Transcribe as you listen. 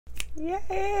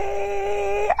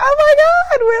Yay! Oh my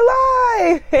God, we're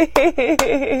live!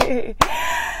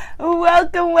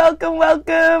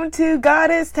 Welcome to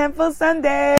Goddess Temple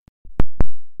Sunday.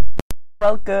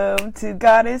 Welcome to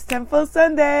Goddess Temple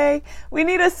Sunday. We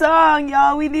need a song,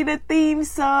 y'all. We need a theme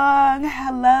song.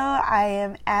 Hello, I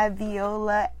am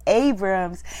Abiola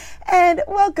Abrams, and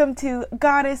welcome to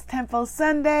Goddess Temple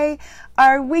Sunday,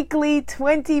 our weekly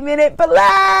 20-minute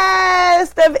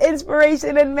blast of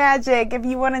inspiration and magic. If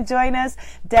you want to join us,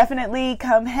 definitely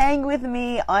come hang with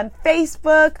me on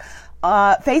Facebook.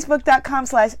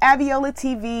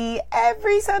 Facebook.com/AbiolaTV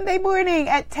every Sunday morning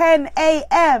at 10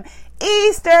 a.m.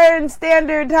 Eastern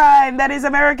Standard Time. That is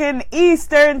American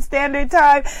Eastern Standard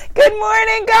Time. Good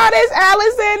morning, Goddess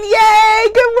Allison. Yay!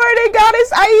 Good morning,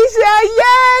 Goddess Aisha.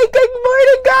 Yay! Good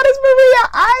morning, Goddess Maria.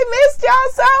 I missed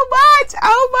y'all so much.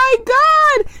 Oh my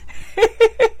God.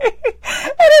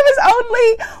 And it was only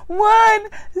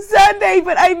one Sunday,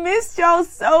 but I missed y'all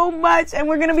so much. And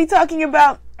we're going to be talking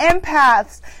about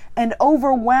empaths and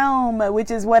overwhelm,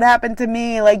 which is what happened to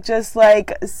me, just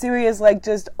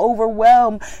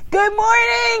overwhelm. Good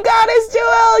morning, Goddess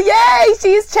Jewel. Yay,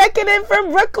 she's checking in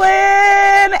from Brooklyn.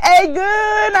 Hey,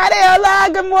 good.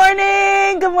 Adeola. Good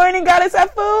morning. Good morning, Goddess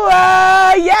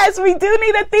Afua. Yes, we do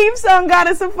need a theme song,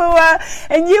 Goddess Afua,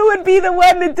 and you would be the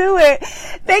one to do it.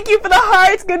 Thank you for the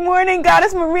hearts. Good morning,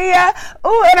 Goddess Maria.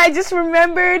 Oh, and I just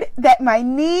remembered that my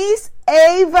niece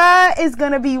Ava is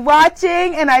going to be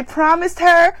watching, and I promised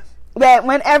her that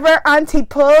whenever Auntie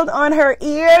pulled on her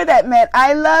ear, that meant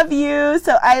I love you.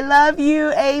 So I love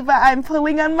you, Ava. I'm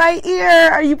pulling on my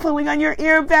ear. Are you pulling on your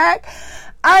ear back?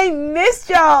 I missed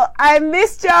y'all. I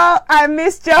missed y'all. I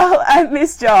missed y'all. I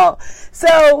missed y'all.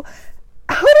 So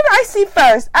who did I see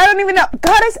first? I don't even know.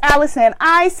 Goddess Allison,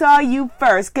 I saw you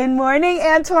first. Good morning,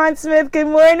 Antoine Smith. Good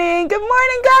morning. Good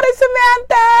morning, Goddess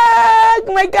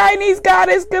Samantha. My Guyanese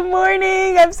goddess, good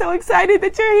morning. I'm so excited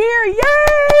that you're here.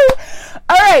 Yay!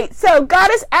 All right, so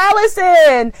Goddess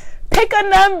Allison, pick a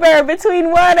number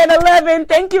between 1 and 11.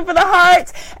 Thank you for the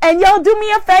hearts. And y'all do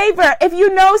me a favor. If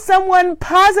you know someone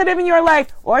positive in your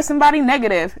life or somebody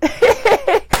negative,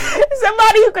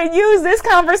 somebody who could use this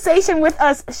conversation with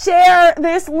us, share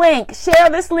this link. Share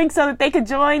this link so that they could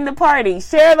join the party.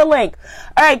 Share the link.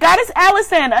 All right, Goddess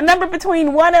Allison, a number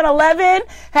between 1 and 11.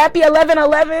 Happy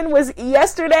 11/11 was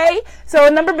yesterday. So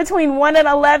a number between 1 and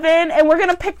 11. And we're going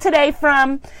to pick today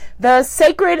from the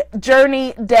Sacred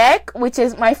Journey deck, which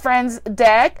is my friend's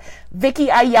deck, Vicky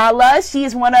Ayala. She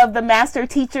is one of the master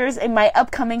teachers in my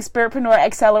upcoming Spiritpreneur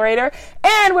Accelerator.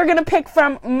 And we're going to pick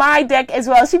from my deck as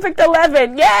well. She picked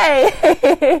 11. Yay!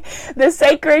 The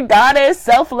Sacred Goddess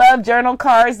Self-Love Journal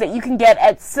cards that you can get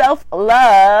at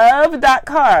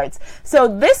selflove.cards. So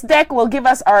this deck will give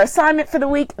us our assignment for the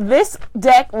week. This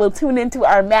deck will tune into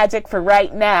our magic for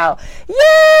right now. Yay!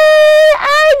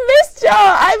 I missed y'all.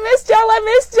 I missed y'all. I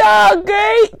missed y'all.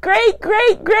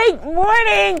 Great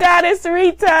morning, Goddess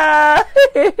Rita.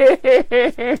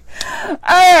 All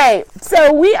right,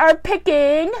 so we are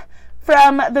picking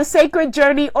from the Sacred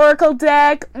Journey Oracle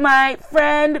deck, my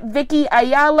friend Vicky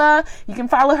Ayala. You can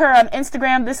follow her on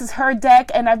Instagram. This is her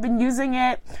deck, and I've been using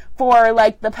it for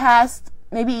the past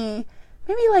maybe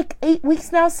 8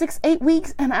 weeks now, 6-8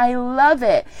 weeks, and I love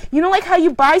it. You know, how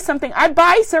you buy something. I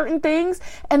buy certain things,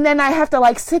 and then I have to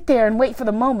sit there and wait for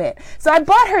the moment. So I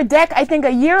bought her deck, I think,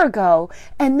 a year ago,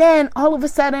 and then all of a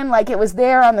sudden, it was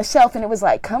there on the shelf, and it was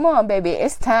come on, baby,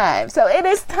 it's time. So it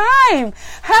is time.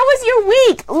 How was your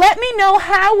week? Let me know,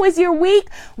 how was your week?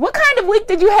 What kind of week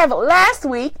did you have last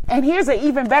week? And here's an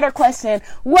even better question.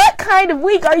 What kind of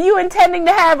week are you intending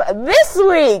to have this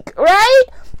week, right?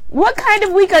 What kind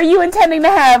of week are you intending to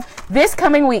have this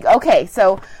coming week? Okay,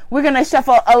 so we're going to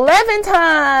shuffle 11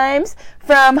 times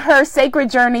from her Sacred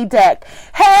Journey deck.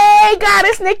 Hey,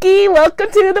 Goddess Nikki, welcome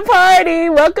to the party.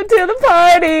 Welcome to the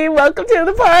party. Welcome to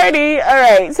the party. All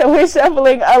right, so we're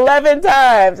shuffling 11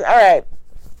 times. All right.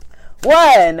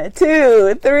 1,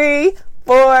 2, 3,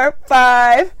 4,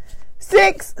 5,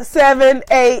 6, 7,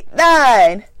 8,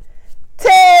 9,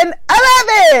 10,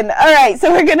 11. All right,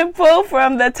 so we're going to pull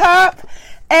from the top.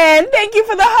 And thank you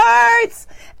for the hearts.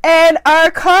 And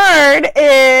our card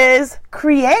is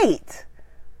Create.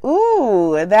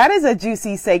 Ooh, that is a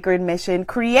juicy sacred mission.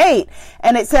 Create.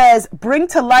 And it says, bring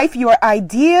to life your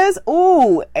ideas.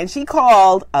 Ooh, and she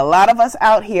called a lot of us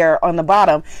out here on the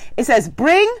bottom. It says,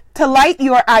 bring to light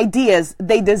your ideas.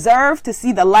 They deserve to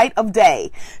see the light of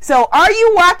day. So are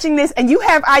you watching this and you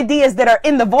have ideas that are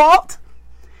in the vault?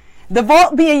 The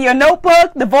vault being your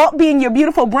notebook, the vault being your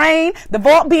beautiful brain, the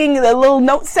vault being the little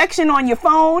note section on your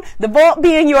phone, the vault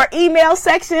being your email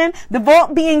section, the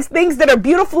vault being things that are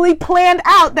beautifully planned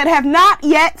out that have not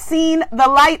yet seen the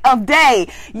light of day.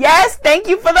 Yes, thank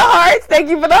you for the hearts. Thank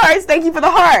you for the hearts. Thank you for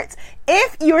the hearts.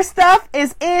 If your stuff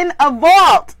is in a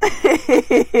vault,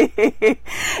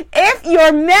 if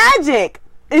your magic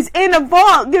is in a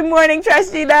vault, good morning,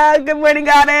 Trustida. Good morning,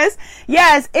 Goddess.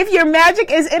 Yes, if your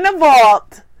magic is in a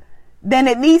vault, then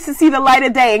it needs to see the light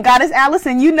of day. And Goddess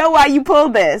Allison, you know why you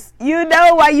pulled this. You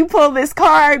know why you pulled this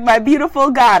card, my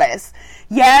beautiful goddess.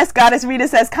 Yes, Goddess Rita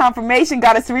says confirmation.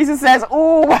 Goddess Teresa says,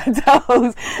 ooh, my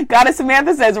toes. Goddess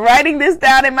Samantha says, writing this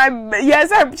down in my,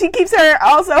 yes, she keeps her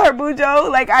bujo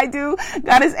like I do.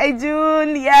 Goddess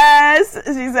Ajun, yes.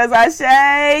 She says,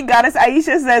 Ashe. Goddess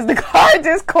Aisha says, the card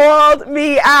just called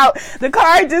me out. The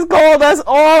card just called us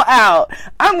all out.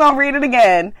 I'm going to read it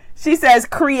again. She says,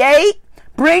 create.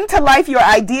 Bring to life your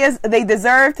ideas. They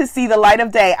deserve to see the light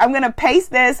of day. I'm going to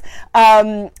paste this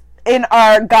in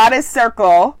our Goddess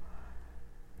Circle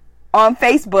on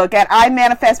Facebook at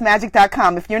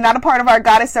imanifestmagic.com. If you're not a part of our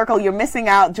Goddess Circle, you're missing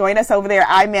out. Join us over there,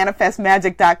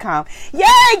 imanifestmagic.com.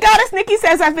 Yay! Goddess Nikki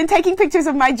says, I've been taking pictures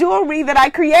of my jewelry that I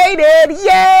created.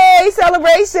 Yay!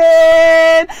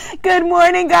 Celebration! Good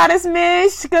morning, Goddess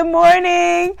Mish. Good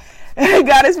morning.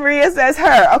 Goddess Maria says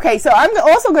her. Okay, so I'm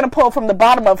also going to pull from the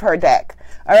bottom of her deck.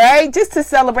 All right, just to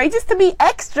celebrate, just to be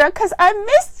extra, because I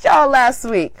missed y'all last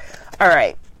week. All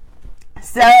right.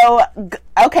 So,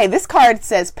 okay, this card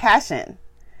says passion.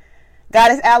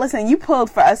 Goddess Allison, you pulled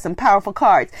for us some powerful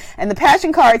cards. And the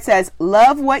passion card says,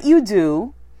 love what you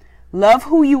do, love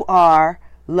who you are,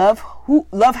 love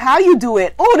how you do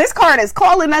it. Oh, this card is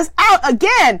calling us out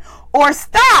again. Or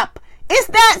stop. It's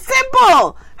that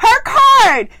simple. Her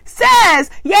card says,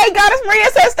 yay, Goddess Maria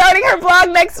says starting her blog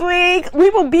next week.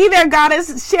 We will be there,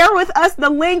 Goddess. Share with us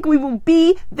the link. We will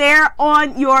be there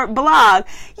on your blog.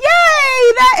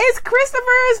 Yay, that is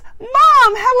Christopher's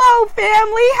mom. Hello,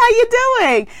 family. How you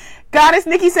doing? Goddess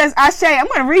Nikki says, Ashe. I'm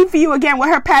going to read for you again what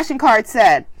her passion card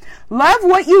said. Love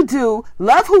what you do.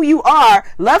 Love who you are.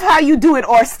 Love how you do it.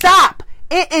 Or stop.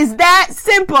 It is that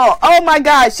simple. Oh, my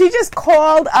God. She just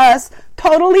called us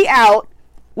totally out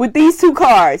with these two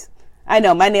cards. I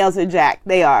know my nails are jacked.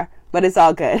 They are, but it's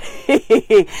all good.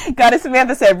 Goddess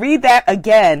Samantha said, read that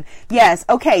again. Yes.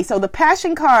 Okay. So the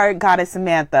passion card, Goddess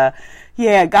Samantha.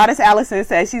 Yeah. Goddess Allison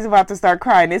says she's about to start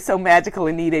crying. It's so magical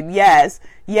and needed. Yes.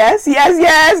 Yes. Yes.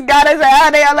 Yes. Goddess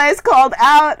Adela is called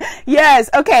out. Yes.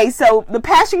 Okay. So the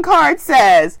passion card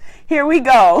says, here we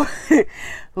go.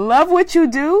 Love what you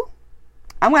do.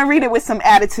 I'm going to read it with some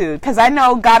attitude because I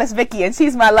know Goddess Vicky and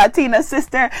she's my Latina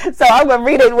sister. So I'm going to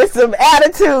read it with some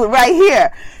attitude right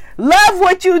here. Love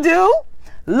what you do.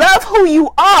 Love who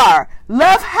you are.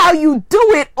 Love how you do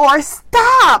it or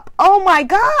stop. Oh my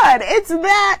God. It's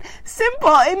that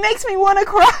simple. It makes me want to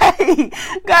cry.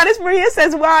 Goddess Maria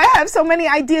says, wow, I have so many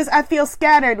ideas. I feel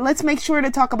scattered. Let's make sure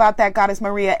to talk about that, Goddess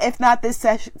Maria. If not this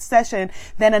session,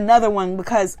 then another one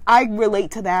because I relate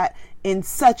to that in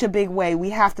such a big way. We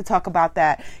have to talk about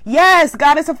that. Yes,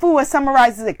 Goddess Afua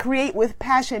summarizes it. Create with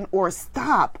passion or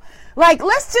stop. Like,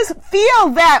 let's just feel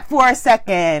that for a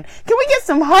second. Can we get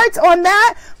some hearts on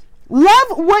that?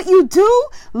 Love what you do.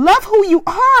 Love who you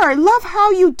are. Love how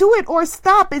you do it or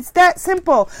stop. It's that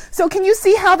simple. So can you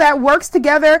see how that works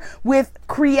together with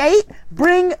create?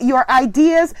 Bring your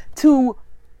ideas to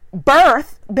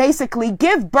birth, basically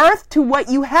give birth to what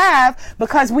you have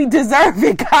because we deserve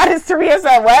it. Goddess Teresa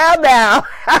said, well now.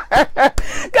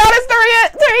 Goddess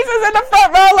Teresa's in the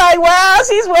front row like, wow,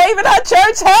 she's waving her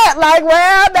church hat like,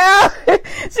 well now.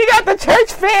 She got the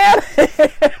church fan.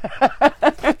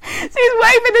 She's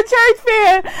waving the church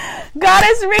fan.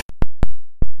 Goddess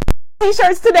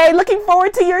T-shirts today. Looking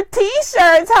forward to your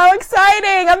T-shirts. How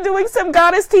exciting. I'm doing some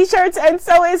Goddess T-shirts and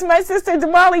so is my sister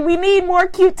Damali. We need more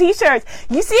cute T-shirts.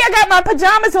 You see, I got my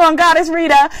pajamas on, Goddess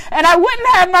Rita, and I wouldn't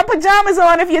have my pajamas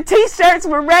on if your T-shirts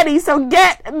were ready, so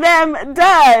get them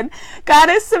done.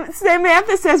 Goddess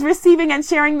Samantha says, receiving and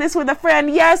sharing this with a friend.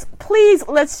 Yes, please,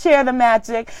 let's share the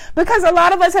magic because a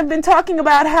lot of us have been talking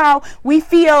about how we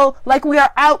feel like we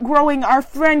are outgrowing our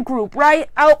friend group, right?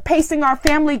 Outpacing our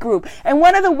family group. And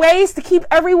one of the ways to keep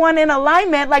everyone in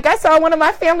alignment, like I saw one of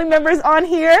my family members on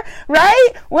here, right?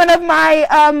 One of my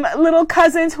little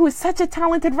cousins who is such a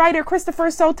talented writer. Christopher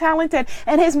is so talented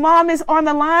and his mom is on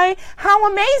the line. How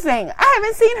amazing. I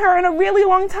haven't seen her in a really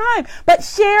long time, but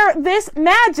share this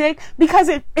magic because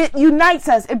it unites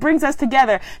us. It brings us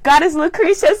together. Goddess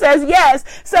Lucretia says yes.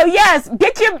 So yes,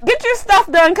 get your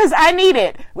stuff done because I need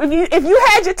it. If you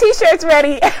had your T-shirts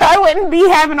ready, I wouldn't be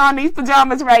having on these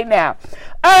pajamas right now.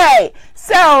 All right,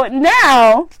 So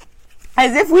now,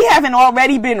 as if we haven't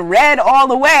already been read all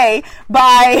the way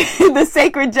by the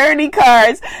Sacred Journey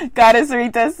cards, Goddess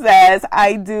Rita says,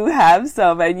 I do have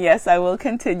some, and yes, I will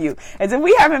continue. As if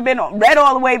we haven't been read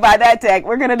all the way by that deck,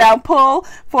 we're going to now pull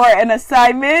for an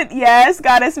assignment. Yes,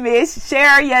 Goddess Mish,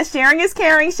 share. Yes, sharing is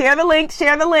caring. Share the link.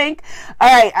 Share the link. All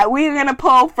right, we're going to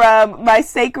pull from my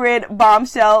Sacred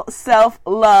Bombshell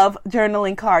Self-Love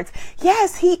Journaling cards.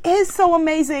 Yes, he is so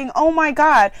amazing. Oh my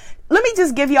God. Let me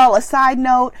just give y'all a side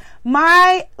note.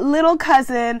 My little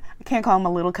cousin, I can't call him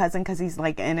a little cousin because he's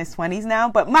like in his 20s now,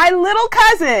 but my little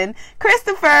cousin,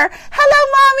 Christopher, hello,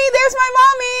 mommy, there's my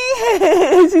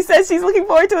mommy. She says she's looking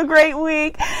forward to a great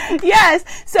week. Yes.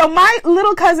 So my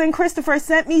little cousin, Christopher,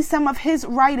 sent me some of his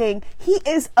writing. He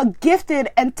is a gifted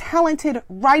and talented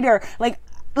writer. Like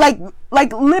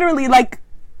literally, like,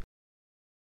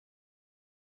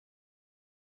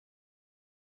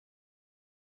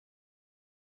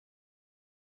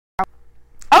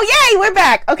 oh, yay, we're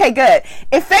back. Okay, good.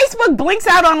 If Facebook blinks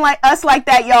out on us like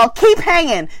that, y'all, keep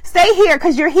hanging. Stay here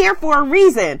because you're here for a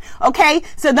reason, okay?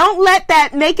 So don't let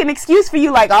that make an excuse for you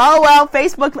like, oh, well,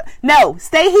 Facebook. No,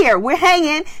 stay here. We're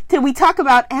hanging till we talk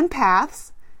about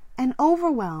empaths and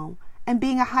overwhelm and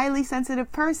being a highly sensitive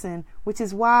person, which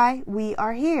is why we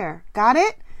are here. Got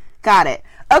it? Got it.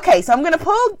 Okay, so I'm going to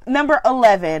pull number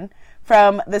 11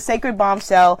 from the Sacred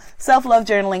Bombshell Self-Love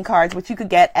Journaling cards, which you could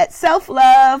get at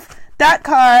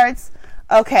selflove.cards.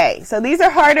 Okay, so these are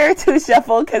harder to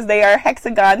shuffle because they are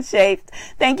hexagon shaped.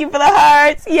 Thank you for the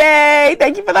hearts. Yay!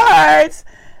 Thank you for the hearts.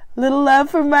 Little love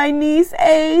for my niece,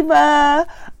 Ava.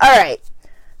 All right,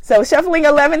 so shuffling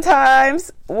 11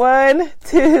 times. 1,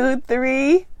 2,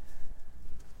 3,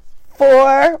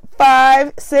 4,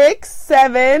 5, 6,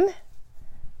 7,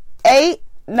 8,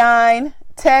 9,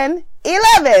 10,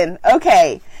 11.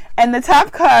 Okay. And the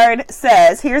top card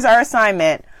says, here's our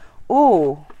assignment.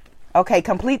 Ooh. Okay.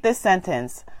 Complete this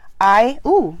sentence. Where'd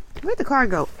the card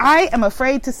go? I am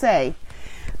afraid to say.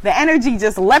 The energy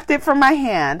just left it from my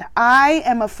hand. I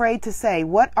am afraid to say.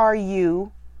 What are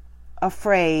you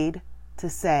afraid to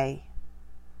say?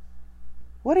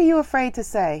 What are you afraid to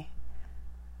say?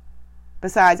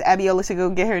 Besides, Abiola should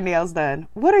go get her nails done.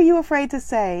 What are you afraid to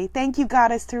say? Thank you,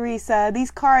 Goddess Teresa.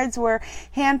 These cards were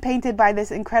hand painted by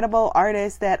this incredible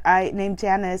artist that I named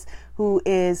Janice, who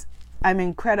is, I'm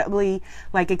incredibly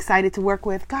excited to work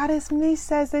with. Goddess Mish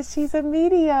says that she's a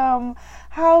medium.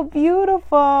 How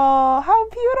beautiful. How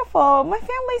beautiful. My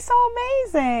family's so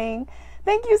amazing.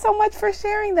 Thank you so much for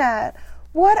sharing that.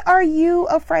 What are you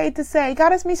afraid to say?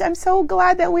 Goddess Mish, I'm so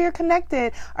glad that we are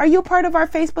connected. Are you part of our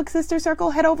Facebook sister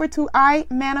circle? Head over to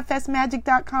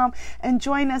imanifestmagic.com and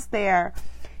join us there.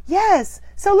 Yes.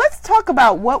 So let's talk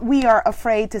about what we are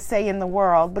afraid to say in the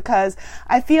world, because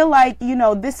I feel like,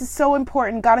 this is so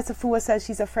important. Goddess Afua says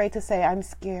she's afraid to say, I'm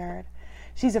scared.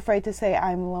 She's afraid to say,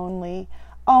 I'm lonely.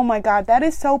 Oh my God, that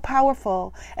is so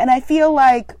powerful. And I feel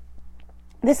like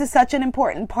this is such an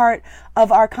important part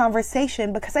of our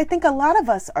conversation because I think a lot of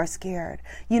us are scared.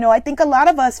 I think a lot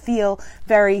of us feel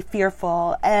very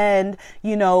fearful. And,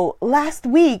 last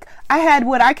week I had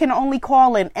what I can only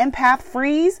call an empath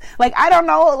freeze. I don't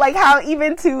know, how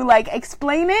even to,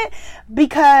 explain it,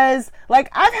 because,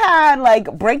 I've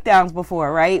had, breakdowns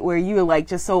before, right? Where you're,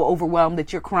 just so overwhelmed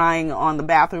that you're crying on the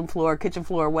bathroom floor, kitchen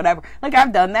floor, whatever.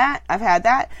 I've done that. I've had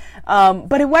that.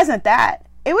 But it wasn't that.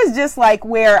 It was just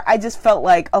where I just felt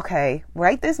okay,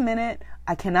 right this minute,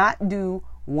 I cannot do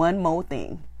one more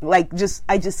thing. I just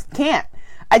can't.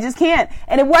 I just can't.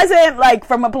 And it wasn't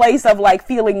from a place of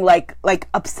feeling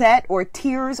upset or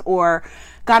tears or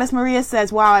Goddess Maria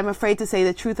says, wow, I'm afraid to say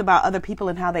the truth about other people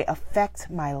and how they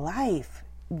affect my life.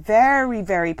 Very,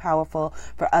 very powerful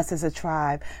for us as a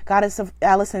tribe. Goddess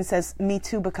Allison says, me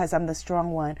too, because I'm the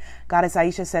strong one. Goddess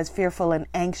Aisha says, fearful and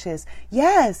anxious.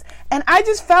 Yes. And I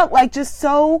just felt just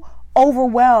so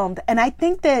overwhelmed. And I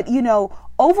think that,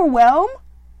 overwhelm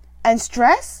and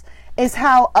stress is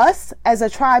how us as a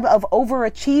tribe of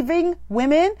overachieving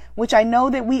women, which I know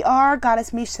that we are.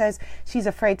 Goddess Mish says she's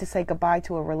afraid to say goodbye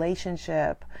to a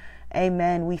relationship.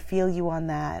 Amen. We feel you on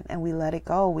that and we let it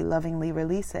go. We lovingly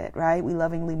release it, right? We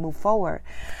lovingly move forward.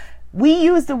 We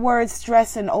use the word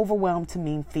stress and overwhelm to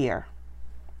mean fear.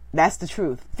 That's the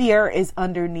truth. Fear is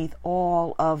underneath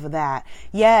all of that.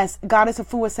 Yes, Goddess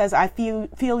Afua says, I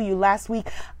feel you. Last week,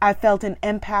 I felt an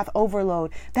empath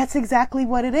overload. That's exactly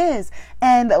what it is.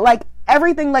 And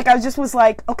everything, I just was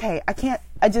okay,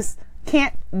 I just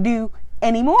can't do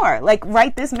anymore.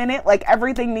 Right this minute,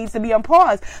 everything needs to be on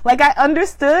pause. I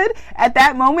understood at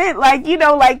that moment,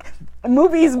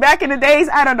 movies back in the days,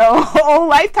 I don't know, old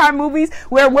Lifetime movies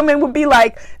where women would be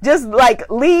like, just like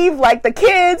leave like the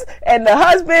kids and the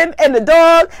husband and the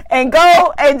dog and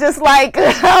go and just like,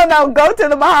 I don't know, go to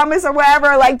the Bahamas or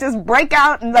wherever, like just break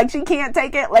out and like she can't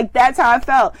take it. Like that's how I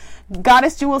felt.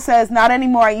 Goddess Jewel says, not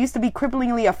anymore. I used to be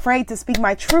cripplingly afraid to speak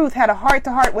my truth, had a heart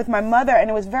to heart with my mother, and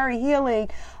it was very healing.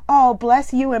 Oh,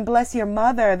 bless you and bless your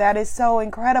mother. That is so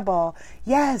incredible.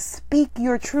 Yes, speak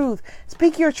your truth.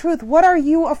 Speak your truth. What are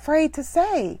you afraid to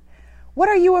say? What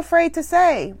are you afraid to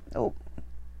say? Oh,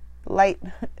 light.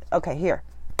 Okay, here.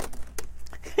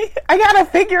 I gotta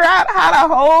figure out how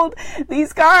to hold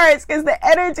these cards because the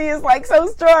energy is like so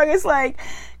strong. It's like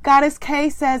Goddess K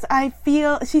says,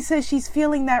 she says she's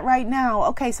feeling that right now.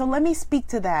 Okay, so let me speak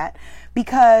to that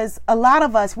because a lot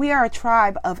of us, we are a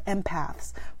tribe of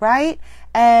empaths, right?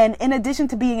 And in addition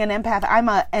to being an empath, I'm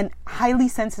an highly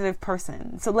sensitive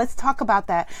person. So let's talk about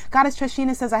that. Goddess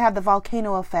Trishina says, I have the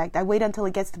volcano effect. I wait until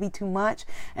it gets to be too much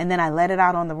and then I let it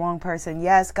out on the wrong person.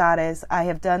 Yes, Goddess, I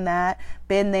have done that.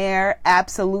 Been there.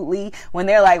 Absolutely. When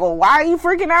they're like, well, why are you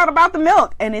freaking out about the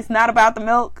milk? And it's not about the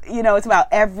milk. You know, it's about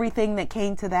everything that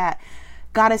came to that.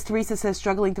 Goddess Teresa says,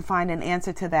 struggling to find an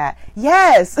answer to that.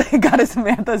 Yes. Goddess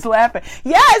Samantha's laughing.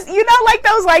 Yes. You know, like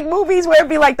those like movies where it'd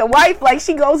be like the wife, like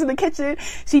she goes in the kitchen,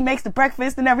 she makes the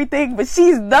breakfast and everything, but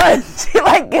she's done. She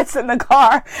like gets in the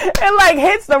car and like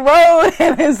hits the road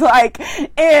and is like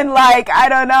in like, I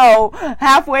don't know,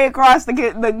 halfway across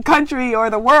the country or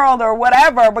the world or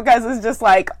whatever, because it's just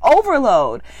like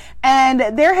overload.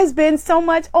 And there has been so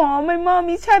much, oh, my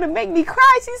mommy's trying to make me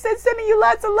cry. She said, sending you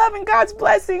lots of love and God's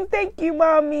blessing. Thank you,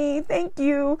 mommy. Thank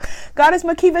you. Goddess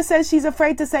Makiva says she's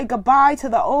afraid to say goodbye to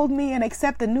the old me and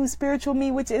accept the new spiritual me,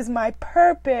 which is my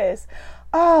purpose.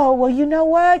 Oh, well, you know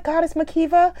what, Goddess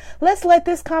Makiva? Let's let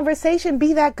this conversation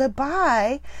be that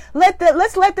goodbye.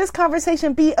 Let's let this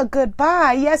conversation be a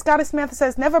goodbye. Yes, Goddess Samantha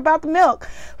says, never about the milk.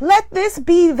 Let this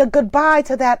be the goodbye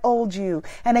to that old you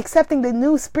and accepting the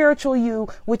new spiritual you,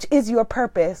 which is your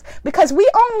purpose. Because we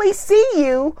only see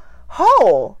you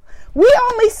whole. We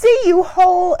only see you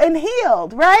whole and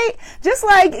healed, right? Just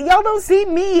like y'all don't see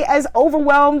me as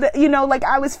overwhelmed, you know, like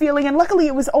I was feeling. And luckily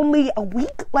it was only a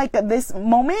week, like this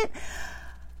moment.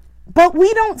 But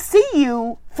we don't see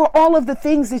you for all of the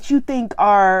things that you think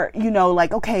are, you know,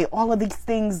 like, okay, all of these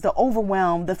things, the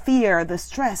overwhelm, the fear, the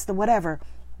stress, the whatever.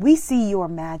 We see your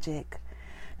magic.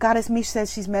 Goddess Mish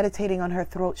says she's meditating on her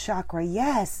throat chakra.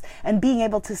 Yes. And being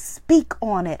able to speak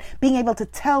on it, being able to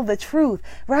tell the truth,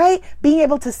 right? Being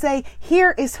able to say,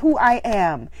 here is who I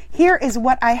am. Here is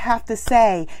what I have to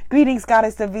say. Greetings,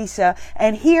 Goddess Avisha.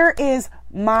 And here is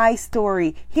my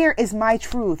story. Here is my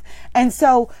truth. And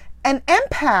so an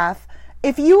empath,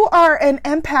 if you are an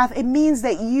empath, it means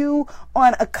that you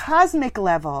on a cosmic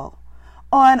level,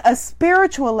 on a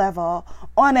spiritual level,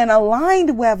 on an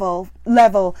aligned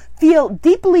level, feel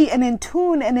deeply and in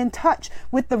tune and in touch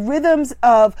with the rhythms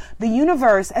of the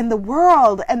universe and the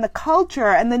world and the culture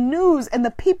and the news and the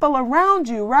people around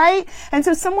you, right? And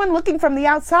so someone looking from the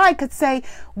outside could say,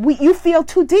 you feel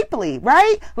too deeply,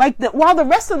 right? Like while the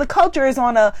rest of the culture is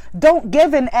on a don't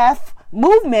give an F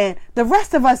movement, the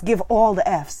rest of us give all the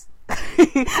F's.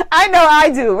 I know I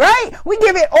do, right? We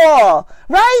give it all,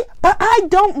 right? But I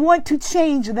don't want to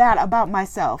change that about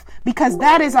myself because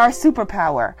that is our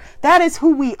superpower. That is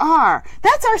who we are.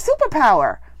 That's our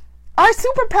superpower. Our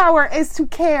superpower is to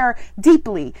care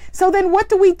deeply. So then what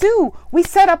do? We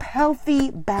set up healthy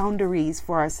boundaries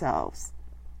for ourselves,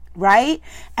 right?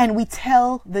 And we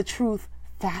tell the truth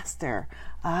faster.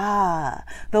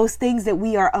 Those things that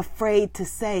we are afraid to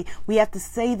say, we have to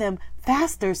say them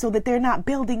faster so that they're not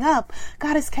building up.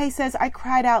 Goddess K says, I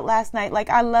cried out last night.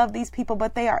 Like, I love these people,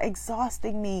 but they are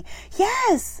exhausting me.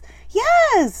 Yes.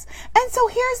 And so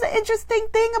here's the interesting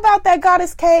thing about that,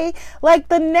 Goddess K. Like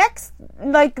the next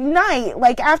night,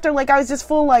 like after I was just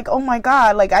full like, oh my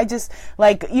God, like I just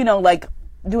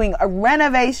doing a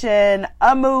renovation,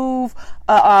 a move,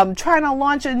 trying to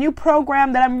launch a new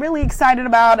program that I'm really excited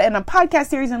about and a podcast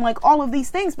series and like all of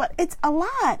these things, but it's a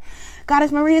lot.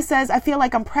 Goddess Maria says, I feel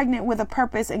like I'm pregnant with a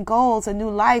purpose and goals, a new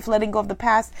life. Letting go of the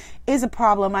past is a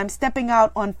problem. I'm stepping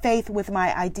out on faith with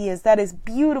my ideas. That is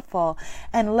beautiful.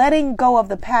 And letting go of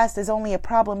the past is only a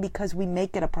problem because we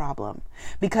make it a problem.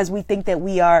 Because we think that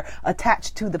we are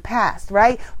attached to the past,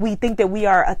 right? We think that we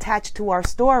are attached to our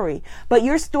story. But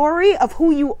your story of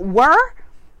who you were,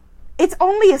 it's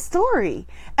only a story.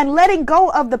 And letting go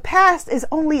of the past is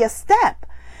only a step.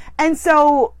 And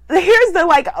so here's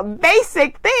the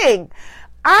basic thing.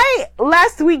 I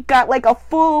last week got a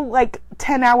full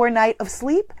 10-hour night of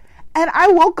sleep, and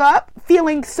I woke up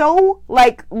feeling so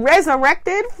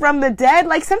resurrected from the dead.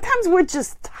 Like sometimes we're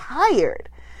just tired.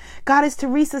 Goddess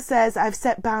Teresa says, I've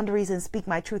set boundaries and speak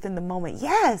my truth in the moment.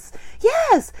 Yes,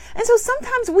 yes. And so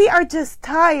sometimes we are just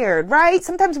tired, right?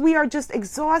 Sometimes we are just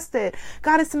exhausted.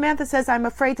 Goddess Samantha says, I'm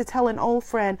afraid to tell an old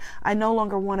friend I no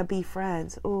longer want to be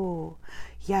friends. Ooh,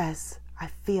 yes. I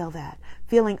feel that.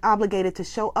 Feeling obligated to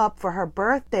show up for her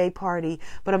birthday party,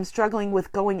 but I'm struggling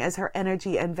with going as her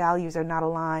energy and values are not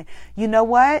aligned. You know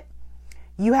what?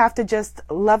 You have to just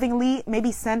lovingly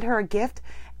maybe send her a gift,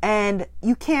 and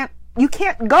you can't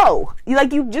go.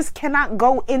 You just cannot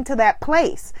go into that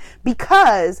place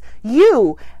because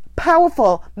you,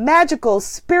 powerful, magical,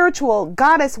 spiritual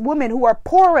goddess women who are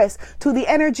porous to the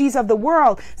energies of the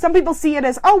world. Some people see it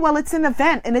as, oh, well, it's an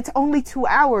event and it's only 2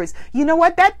 hours. You know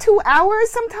what? That 2 hours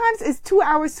sometimes is 2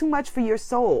 hours too much for your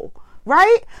soul,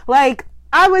 right? Like,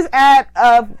 I was at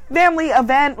a family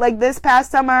event like this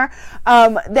past summer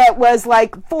that was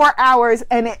like 4 hours,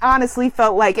 and it honestly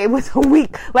felt like it was a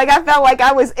week. Like I felt like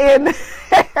I was in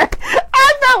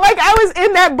I felt like I was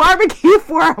in that barbecue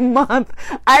for a month.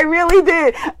 I really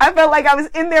did. I felt like I was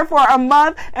in there for a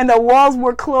month and the walls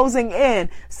were closing in.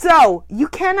 So you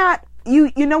cannot,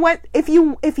 you know what? If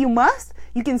you must,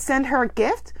 you can send her a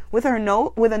gift with a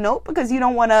note, because you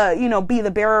don't want to, be the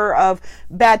bearer of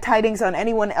bad tidings on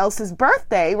anyone else's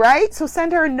birthday, right? So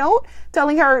send her a note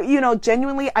telling her,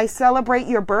 genuinely, I celebrate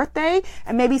your birthday,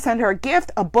 and maybe send her a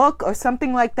gift, a book or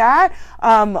something like that.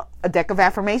 A deck of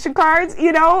affirmation cards,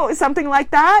 something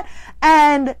like that.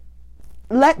 And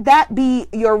let that be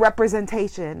your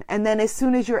representation. And then as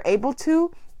soon as you're able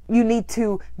to, you need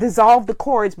to dissolve the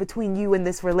cords between you and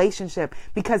this relationship,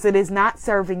 because it is not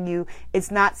serving you.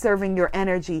 It's not serving your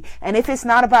energy. And if it's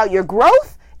not about your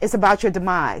growth, it's about your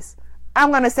demise.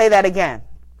 I'm going to say that again.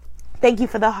 Thank you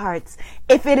for the hearts.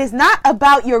 If it is not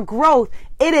about your growth,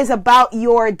 it is about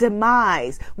your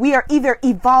demise. We are either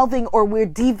evolving or we're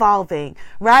devolving,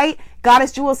 right?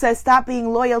 Goddess Jewel says, stop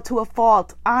being loyal to a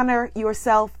fault. Honor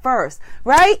yourself first,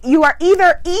 right? You are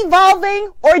either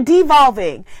evolving or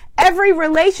devolving. Every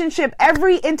relationship,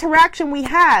 every interaction we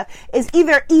have is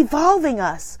either evolving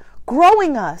us,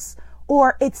 growing us,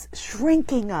 or it's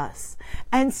shrinking us.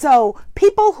 And so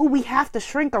people who we have to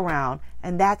shrink around,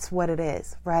 and that's what it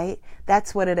is, right?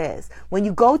 That's what it is. When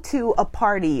you go to a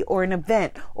party or an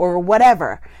event or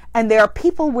whatever, and there are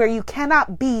people where you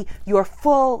cannot be your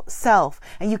full self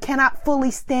and you cannot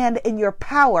fully stand in your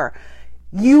power,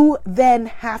 you then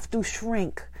have to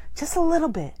shrink just a little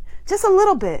bit. Just a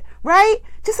little bit, right?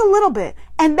 Just a little bit.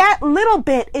 And that little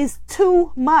bit is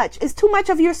too much. It's too much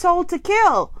of your soul to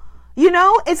kill.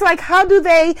 It's like, how do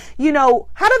they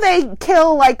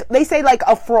kill, like, they say like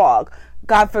a frog?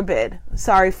 God forbid.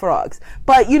 Sorry, frogs.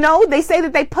 But, they say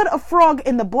that they put a frog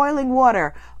in the boiling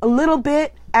water a little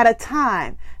bit at a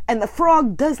time. And the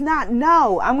frog does not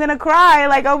know. I'm going to cry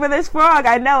like over this frog.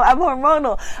 I know, I'm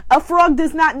hormonal. A frog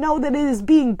does not know that it is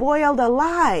being boiled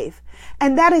alive.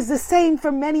 And that is the same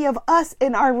for many of us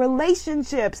in our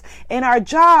relationships, in our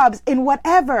jobs, in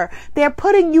whatever. They're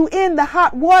putting you in the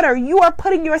hot water. You are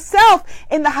putting yourself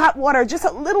in the hot water just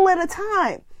a little at a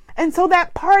time. And so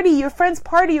that party, your friend's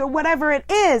party or whatever it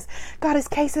is, Goddess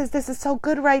K says this is so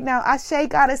good right now. Ashe,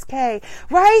 Goddess K,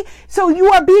 right? So you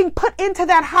are being put into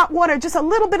that hot water just a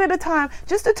little bit at a time,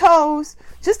 just the toes,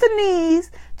 just the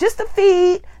knees, just the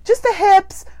feet, just the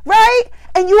hips, right?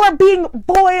 And you are being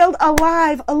boiled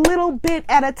alive a little bit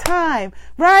at a time,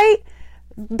 right?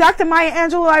 Dr. Maya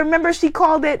Angelou, I remember she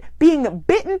called it being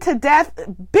bitten to death,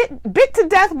 bit to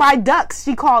death by ducks,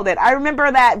 she called it. I remember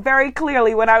that very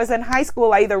clearly when I was in high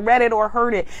school. I either read it or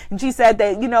heard it. And she said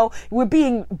that, we're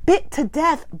being bit to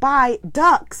death by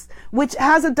ducks, which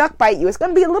has a duck bite you. It's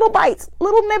going to be little bites,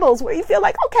 little nibbles where you feel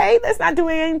like, okay, that's not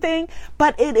doing anything,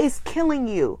 but it is killing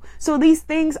you. So these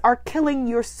things are killing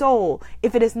your soul.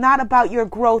 If it is not about your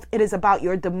growth, it is about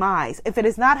your demise. If it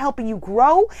is not helping you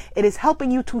grow, it is helping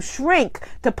you to shrink,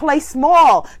 to play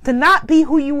small, to not be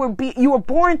who you were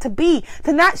born to be,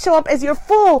 to not show up as your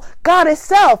full goddess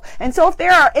self. And so if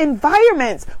there are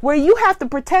environments where you have to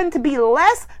pretend to be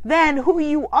less than who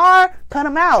you are, cut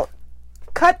them out.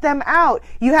 Cut them out.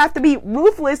 You have to be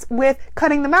ruthless with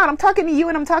cutting them out. I'm talking to you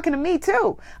and I'm talking to me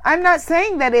too. I'm not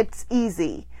saying that it's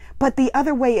easy, but the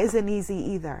other way isn't easy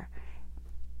either.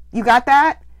 You got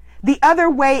that? The other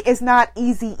way is not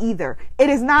easy either. It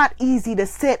is not easy to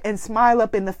sit and smile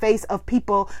up in the face of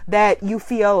people that you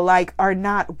feel like are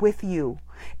not with you.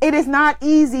 It is not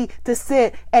easy to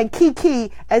sit and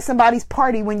kiki at somebody's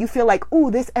party when you feel like,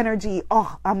 ooh, this energy,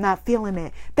 I'm not feeling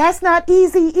it. That's not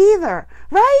easy either,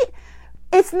 right?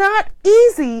 It's not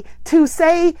easy to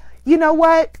say, you know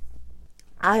what?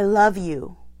 I love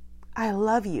you. I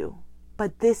love you.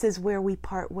 But this is where we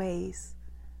part ways.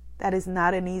 That is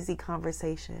not an easy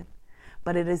conversation.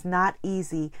 but it is not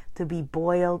easy to be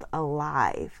boiled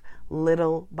alive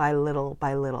little by little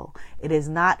by little. It is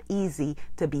not easy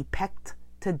to be pecked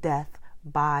to death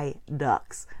by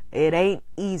ducks. It ain't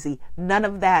easy. None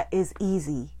of that is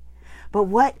easy. But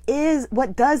what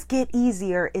does get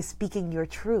easier is speaking your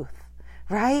truth,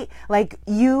 right? Like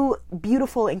you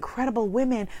beautiful, incredible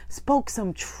women spoke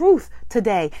some truth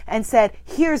today and said,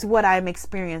 here's what I'm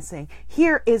experiencing.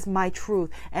 Here is my truth.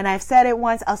 And I've said it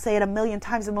once, I'll say it 1,000,000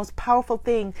 times. The most powerful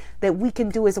thing that we can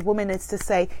do as a woman is to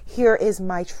say, here is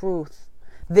my truth.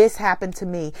 This happened to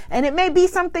me. And it may be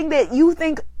something that you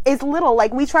think is little,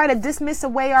 like we try to dismiss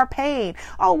away our pain.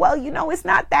 Oh, well, it's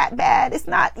not that bad. It's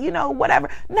not, whatever.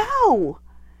 No.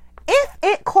 If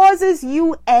it causes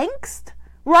you angst,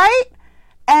 right?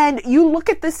 And you look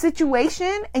at the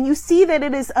situation and you see that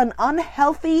it is an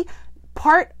unhealthy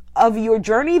part of your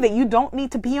journey that you don't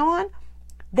need to be on,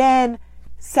 then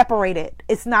separate it.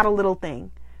 It's not a little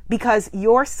thing, because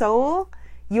your soul,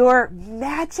 your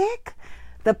magic,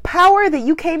 the power that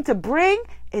you came to bring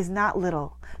is not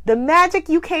little. The magic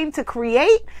you came to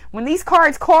create, when these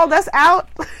cards called us out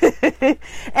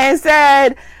and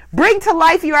said, bring to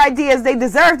life your ideas, they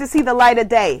deserve to see the light of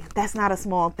day. That's not a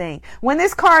small thing. When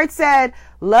this card said,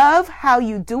 love how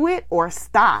you do it or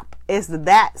stop, it's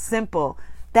that simple.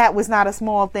 That was not a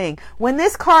small thing. When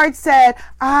this card said,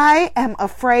 I am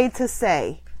afraid to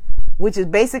say, which is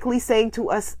basically saying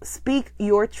to us, speak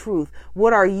your truth.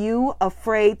 What are you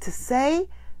afraid to say?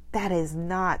 That is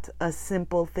not a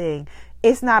simple thing.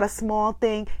 It's not a small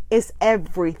thing. It's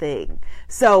everything.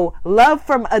 So love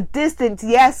from a distance.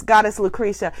 Yes, Goddess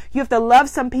Lucretia, you have to love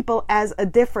some people as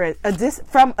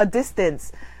from a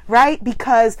distance, right?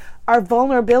 Because our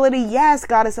vulnerability, yes,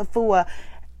 Goddess Afua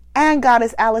and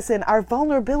Goddess Allison, our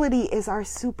vulnerability is our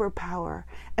superpower,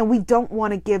 and we don't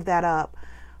want to give that up.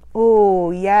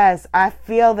 Oh, yes, I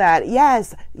feel that.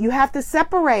 Yes, you have to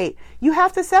separate. You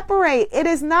have to separate. It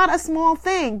is not a small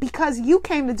thing, because you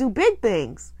came to do big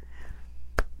things.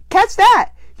 Catch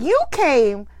that. You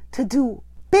came to do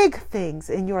big things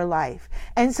in your life.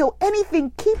 And so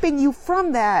anything keeping you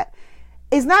from that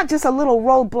is not just a little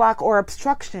roadblock or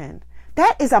obstruction.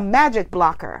 That is a magic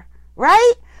blocker,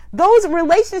 right? Those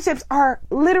relationships are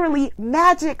literally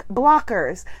magic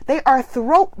blockers. They are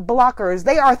throat blockers.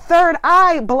 They are third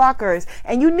eye blockers.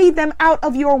 And you need them out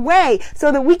of your way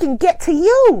so that we can get to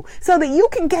you, so that you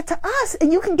can get to us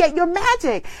and you can get your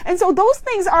magic. And so those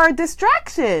things are a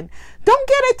distraction. Don't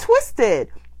get it twisted.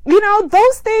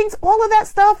 Those things, all of that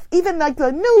stuff, even like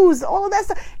the news, all of that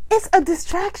stuff, it's a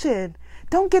distraction.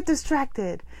 Don't get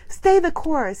distracted. Stay the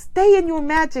course. Stay in your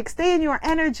magic. Stay in your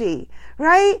energy,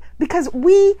 right? Because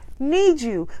we need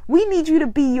you. We need you to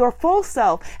be your full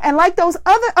self. And unlike those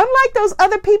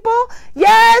other people,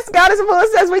 yes, Goddess Afua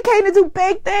says we came to do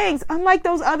big things. Unlike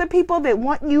those other people that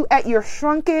want you at your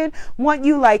shrunken, want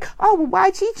you like, oh, well,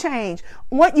 why'd she change?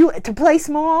 Want you to play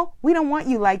small. We don't want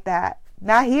you like that.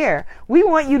 Not here. We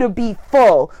want you to be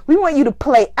full. We want you to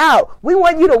play out. We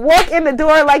want you to walk in the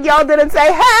door like y'all did and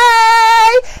say,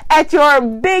 hey, at your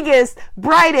biggest,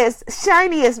 brightest,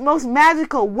 shiniest, most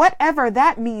magical, whatever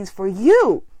that means for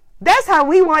you. That's how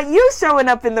we want you showing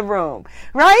up in the room,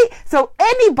 right? So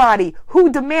anybody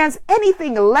who demands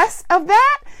anything less of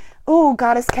that, oh,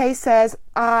 Goddess K says,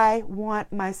 I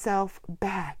want myself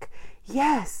back.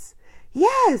 Yes.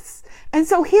 Yes. And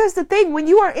so here's the thing. When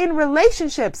you are in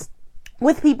relationships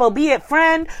with people, be it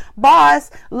friend, boss,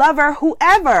 lover,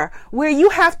 whoever, where you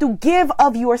have to give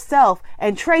of yourself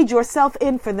and trade yourself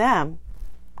in for them.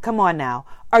 Come on now.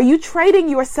 Are you trading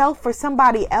yourself for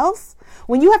somebody else?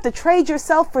 When you have to trade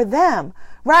yourself for them,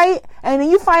 right? And then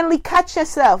you finally catch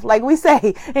yourself, like we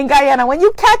say in Guyana, when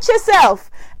you catch yourself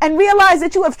and realize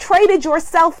that you have traded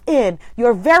yourself in,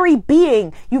 your very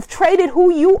being, you've traded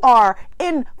who you are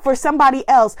in for somebody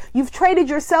else. You've traded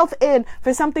yourself in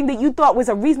for something that you thought was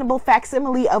a reasonable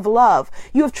facsimile of love.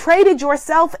 You have traded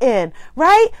yourself in,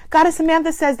 right? Goddess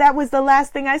Samantha says that was the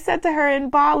last thing I said to her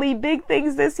in Bali. Big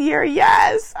things this year.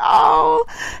 Yes. Oh,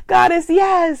 Goddess.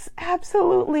 Yes,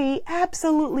 absolutely.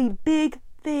 Absolutely big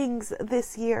things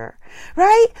this year,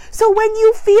 right? So when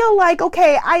you feel like,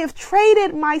 okay, I have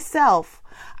traded myself,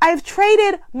 I have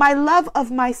traded my love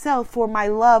of myself for my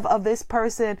love of this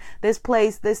person, this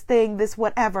place, this thing, this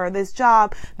whatever, this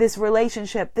job, this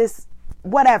relationship, this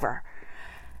whatever.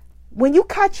 When you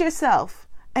cut yourself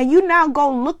and you now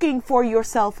go looking for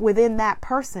yourself within that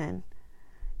person,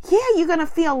 yeah, you're going to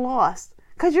feel lost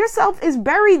because yourself is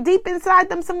buried deep inside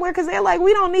them somewhere because they're like,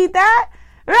 we don't need that,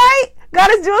 right?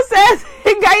 Goddess Jewel says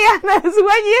in Guyana,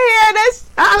 when you hear the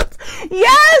shout,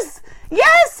 yes,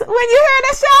 when you hear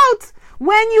the shout,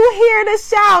 when you hear the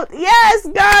shout, yes,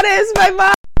 Goddess, my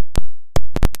mom,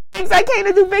 I came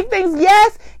to do big things.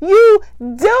 Yes, you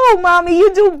do, mommy.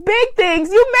 You do big things.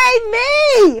 You made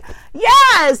me.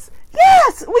 Yes.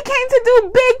 Yes, we came to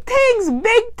do big things.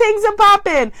 Big things are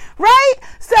popping, right?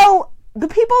 So the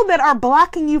people that are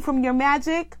blocking you from your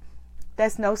magic,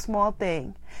 that's no small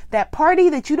thing. That party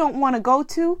that you don't want to go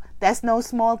to, that's no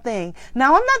small thing.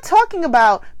 Now, I'm not talking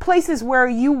about places where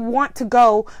you want to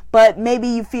go, but maybe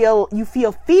you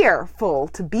feel fearful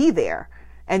to be there.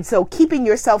 And so keeping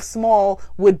yourself small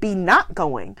would be not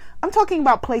going. I'm talking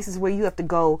about places where you have to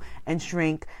go and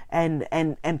shrink and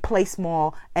play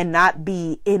small and not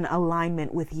be in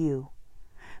alignment with you.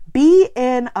 Be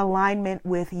in alignment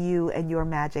with you and your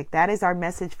magic. That is our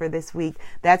message for this week.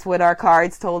 That's what our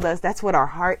cards told us. That's what our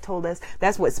heart told us.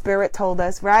 That's what spirit told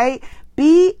us, right?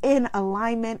 Be in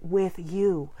alignment with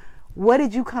you. What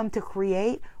did you come to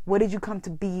create? What did you come to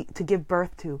be, to give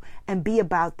birth to? And be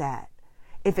about that.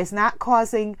 If it's not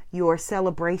causing your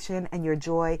celebration and your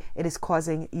joy, it is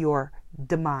causing your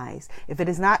demise. If it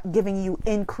is not giving you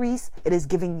increase, it is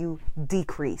giving you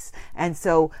decrease. And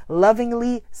so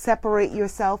lovingly separate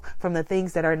yourself from the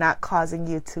things that are not causing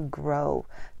you to grow,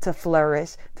 to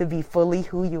flourish, to be fully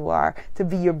who you are, to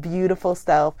be your beautiful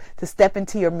self, to step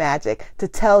into your magic, to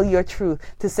tell your truth,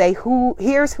 to say,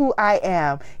 here's who I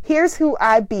am. Here's who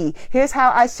I be. Here's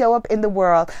how I show up in the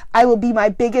world. I will be my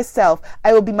biggest self.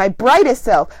 I will be my brightest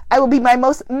self. I will be my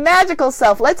most magical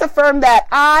self. Let's affirm that.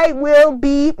 I will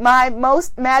be my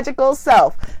most magical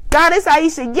self. Goddess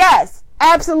Aisha, yes.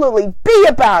 Absolutely. Be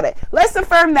about it. Let's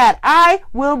affirm that. I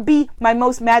will be my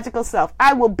most magical self.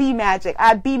 I will be magic.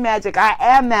 I be magic. I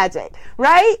am magic.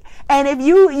 Right? And if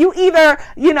you either,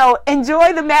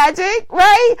 enjoy the magic,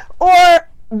 right? Or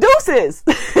deuces.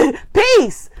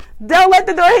 Peace. Don't let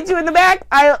the door hit you in the back.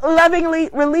 I lovingly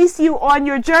release you on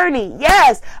your journey.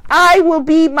 Yes, I will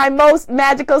be my most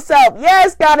magical self.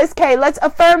 Yes, Goddess K. Let's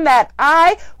affirm that.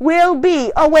 I will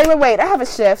be. Oh, wait. I have a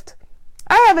shift.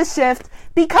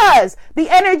 Because the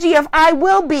energy of I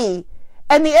will be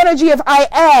and the energy of I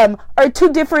am are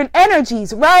two different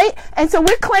energies, right? And so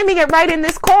we're claiming it right in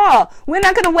this call. We're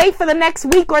not going to wait for the next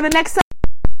week or the next.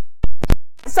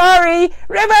 Sorry.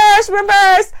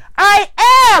 Reverse. I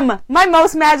am my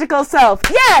most magical self.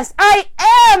 Yes, I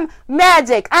am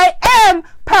magic. I am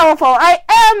powerful. I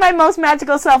am my most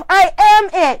magical self. I am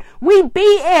it. We be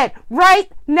it right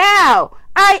now.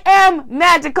 I am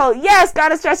magical. Yes,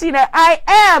 Goddess Trashina. I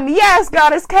am. Yes,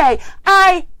 Goddess K.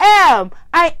 I am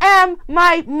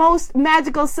my most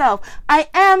magical self. I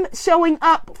am showing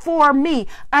up for me.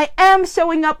 I am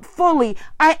showing up fully.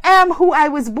 I am who I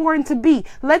was born to be.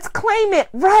 Let's claim it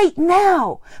right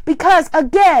now. Because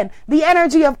again, the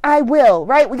energy of I will,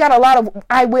 right? We got a lot of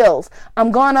I wills.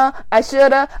 I'm gonna, I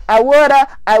shoulda, I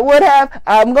woulda, I would have,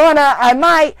 I'm gonna, I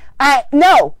might,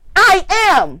 no, I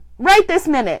am. Right this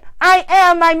minute, I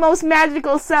am my most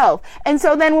magical self. And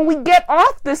so then when we get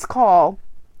off this call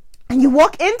and you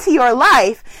walk into your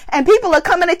life and people are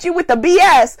coming at you with the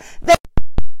BS, then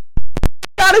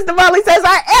Goddess Diwali says,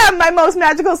 I am my most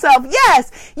magical self.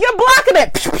 Yes, you're blocking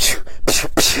it.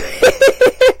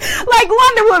 Like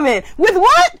Wonder Woman. With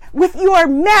what? With your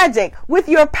magic, with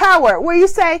your power, where you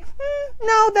say,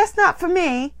 no, that's not for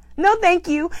me. No, thank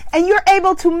you. And you're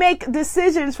able to make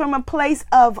decisions from a place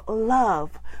of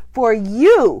love. For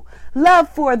you, love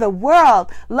for the world,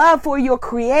 love for your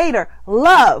creator,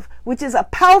 love, which is a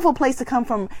powerful place to come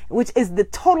from, which is the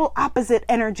total opposite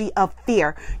energy of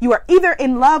fear. You are either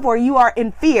in love or you are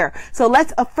in fear. So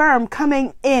let's affirm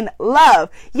coming in love.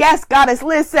 Yes, Goddess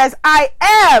Liz says, I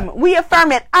am. We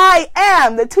affirm it. I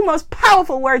am. The two most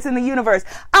powerful words in the universe.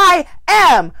 I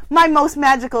am my most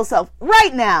magical self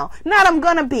right now. Not I'm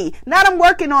gonna be. Not I'm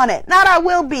working on it. Not I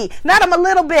will be. Not I'm a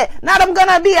little bit. Not I'm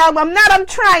gonna be. I'm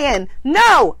trying.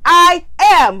 No, I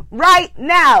am right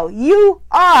now. You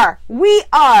are. We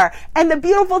are. And the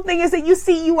beautiful thing is that you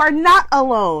see you are not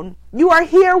alone. You are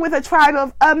here with a tribe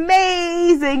of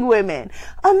amazing women.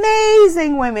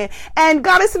 Amazing women. And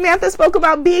Goddess Samantha spoke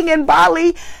about being in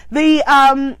Bali.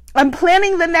 I'm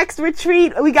planning the next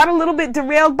retreat. We got a little bit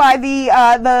derailed by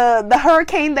the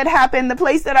hurricane that happened, the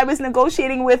place that I was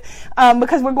negotiating with,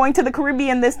 because we're going to the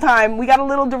Caribbean this time. We got a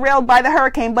little derailed by the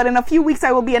hurricane, but in a few weeks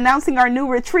I will be announcing our new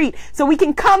retreat so we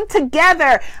can come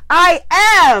together. I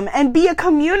am, and be a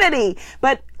community.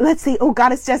 But let's see. Oh,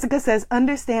 Goddess Jessica says,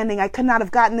 understanding I could not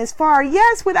have gotten this far.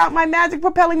 Yes, without my magic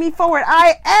propelling me forward.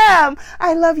 I am.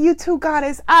 I love you too,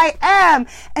 Goddess. I am.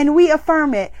 And we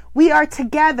affirm it. We are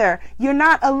together. You're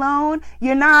not alone.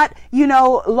 You're not,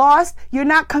 lost. You're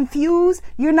not confused.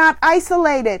 You're not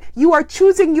isolated. You are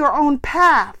choosing your own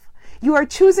path. You are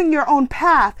choosing your own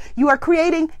path. You are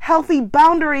creating healthy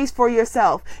boundaries for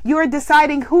yourself. You are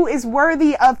deciding who is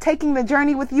worthy of taking the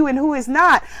journey with you and who is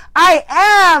not. I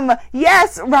am.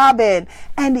 Yes, Robin.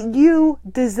 And you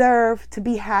deserve to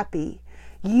be happy.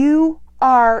 You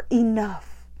are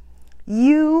enough.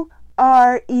 You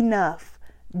are enough.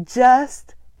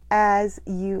 Just as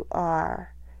you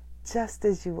are. Just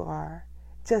as you are.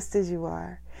 Just as you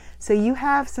are. So you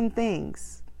have some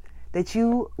things that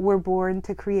you were born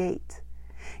to create.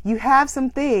 You have some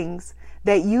things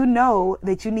that you know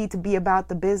that you need to be about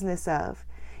the business of.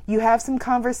 You have some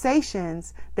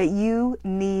conversations that you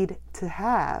need to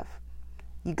have.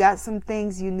 You got some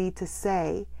things you need to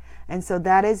say. And so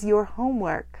that is your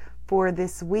homework for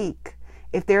this week.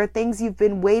 If there are things you've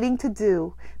been waiting to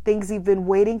do, things you've been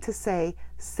waiting to say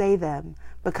them,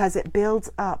 because it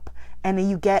builds up and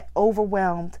you get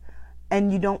overwhelmed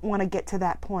and you don't want to get to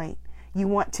that point. You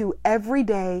want to every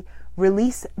day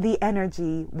release the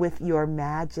energy with your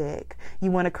magic.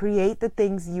 You want to create the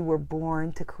things you were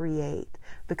born to create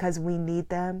because we need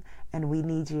them and we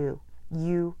need you.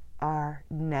 You are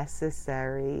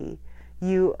necessary.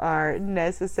 You are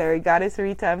necessary. Goddess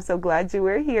Rita, I'm so glad you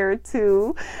were here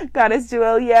too. Goddess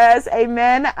Jewel, yes.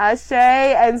 Amen. Ashe.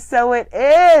 And so it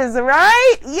is,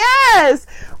 right? Yes.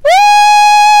 Woo!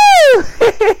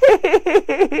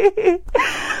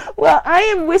 Well, I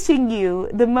am wishing you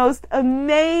the most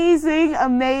amazing,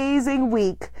 amazing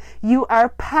week. You are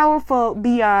powerful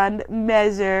beyond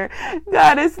measure.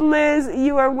 Goddess Liz,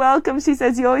 you are welcome. She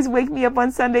says, you always wake me up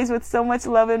on Sundays with so much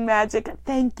love and magic.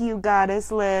 Thank you,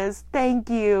 Goddess Liz. Thank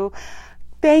you.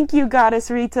 Thank you,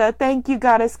 Goddess Rita. Thank you,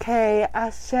 Goddess Kay.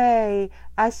 Ashe.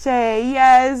 Ashe.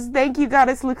 Yes. Thank you,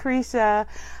 Goddess Lucretia.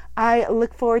 I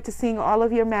look forward to seeing all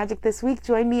of your magic this week.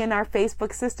 Join me in our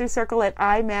Facebook sister circle at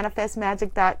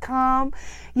imanifestmagic.com.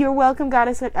 You're welcome,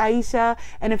 Goddess Aisha.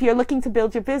 And if you're looking to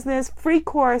build your business, free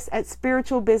course at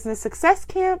Spiritual Business Success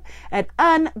Camp at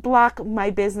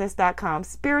unblockmybusiness.com.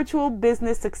 Spiritual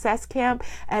Business Success Camp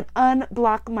at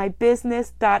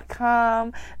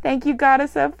unblockmybusiness.com. Thank you,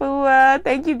 Goddess Afua.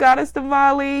 Thank you, Goddess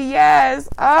Damali. Yes.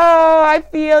 Oh, I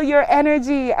feel your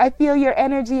energy. I feel your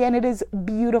energy, and it is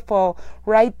beautiful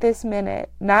right this minute.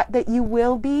 Not that you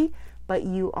will be, but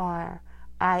you are.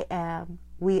 I am.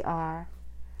 We are.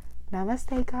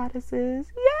 Namaste, goddesses.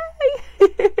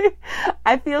 Yay!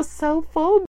 I feel so full.